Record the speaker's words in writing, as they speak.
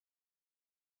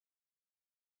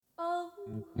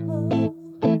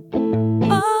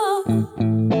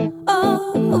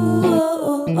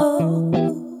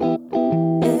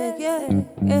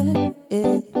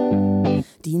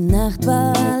Die Nacht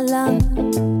war lang,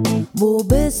 wo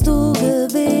bist du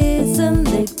gewesen?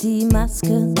 Leg die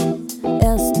Maske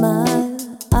erstmal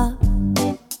ab.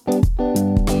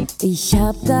 Ich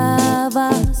hab da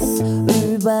was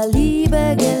über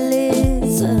Liebe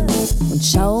gelesen und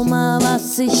schau mal,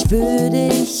 was ich für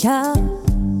dich hab.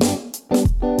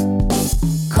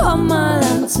 Komm mal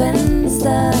ans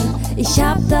Fenster, ich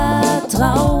hab da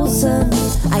draußen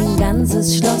ein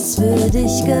ganzes Schloss für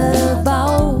dich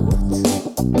gebaut.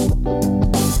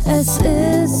 Es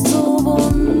ist so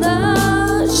wunderschön,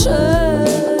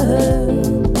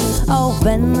 auch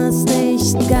wenn es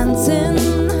nicht ganz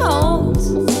hinhaut.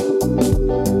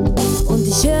 Und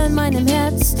ich höre in meinem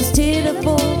Herz das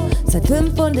Telefon, seit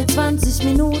 25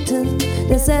 Minuten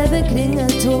derselbe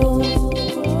Klingelton.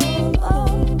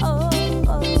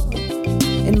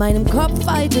 In meinem Kopf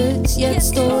weidelt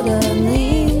jetzt oder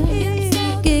nie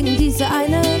gegen diese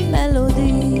eine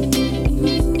Melodie.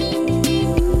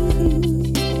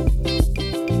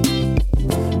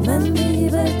 When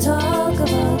people talk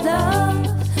about love,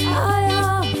 I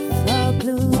have a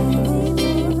clue.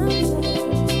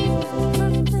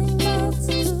 Nothing else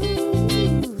to do.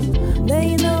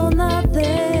 They know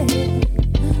nothing,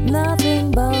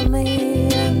 nothing but me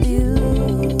and you.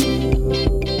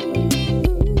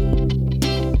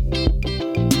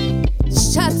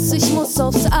 Schatz, ich muss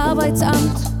aufs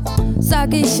Arbeitsamt,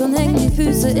 sag ich und häng die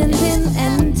Füße in den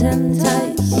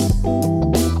Ententeich.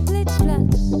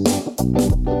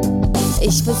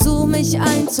 Ich versuch mich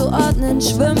einzuordnen,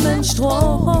 schwimm in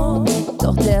Strom,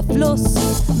 doch der Fluss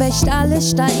wäscht alle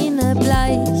Steine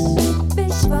bleich.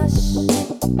 Wischwasch.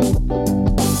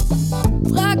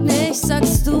 Frag mich,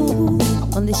 sagst du,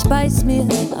 und ich beiß mir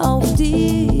auf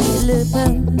die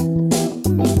Lippen.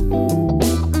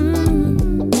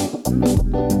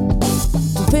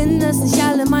 Du findest nicht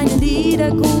alle meine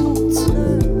Lieder gut,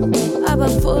 aber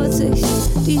Vorsicht,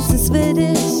 dieses will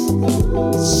dich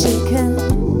schicken.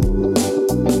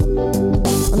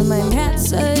 Und in meinem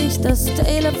Herz höre ich das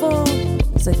Telefon,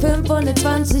 seit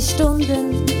 25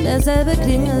 Stunden derselbe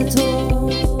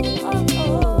Klingelton.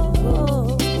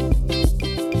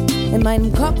 In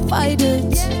meinem Kopf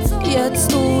weidelt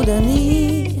jetzt oder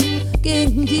nie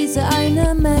gegen diese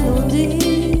eine Melodie.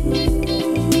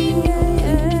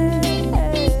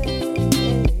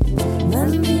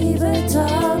 When people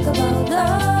talk about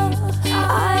love,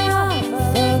 I have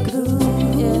a clue.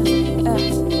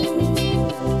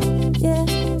 Yeah.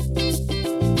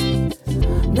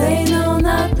 They know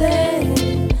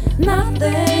nothing,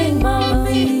 nothing but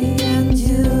me and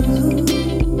you.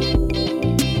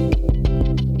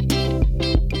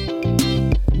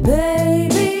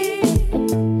 Baby,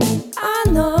 I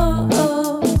know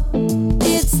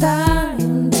it's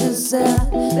time to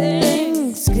set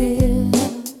things clear.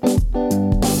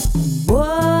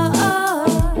 Boy,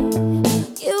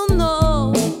 you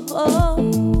know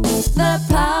the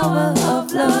power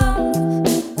of love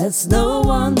has no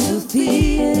one to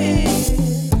fear.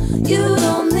 You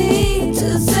don't need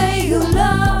to say you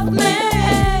love me.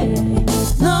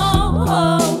 No,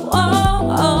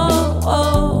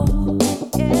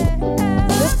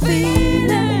 the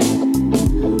feeling,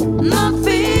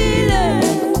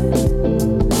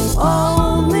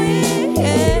 only.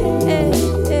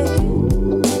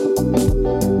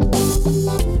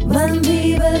 When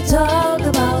people talk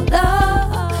about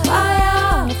love, I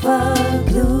have a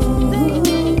clue.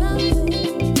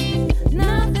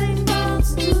 Nothing but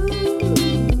to.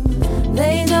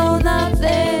 They know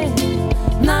nothing,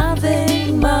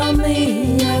 nothing but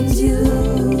me and you.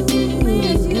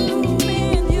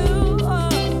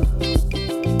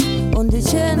 Und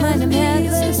ich höre in meinem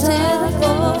Herz das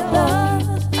Telefon,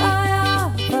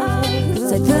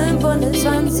 seit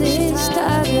 25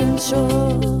 Tagen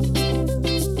schon.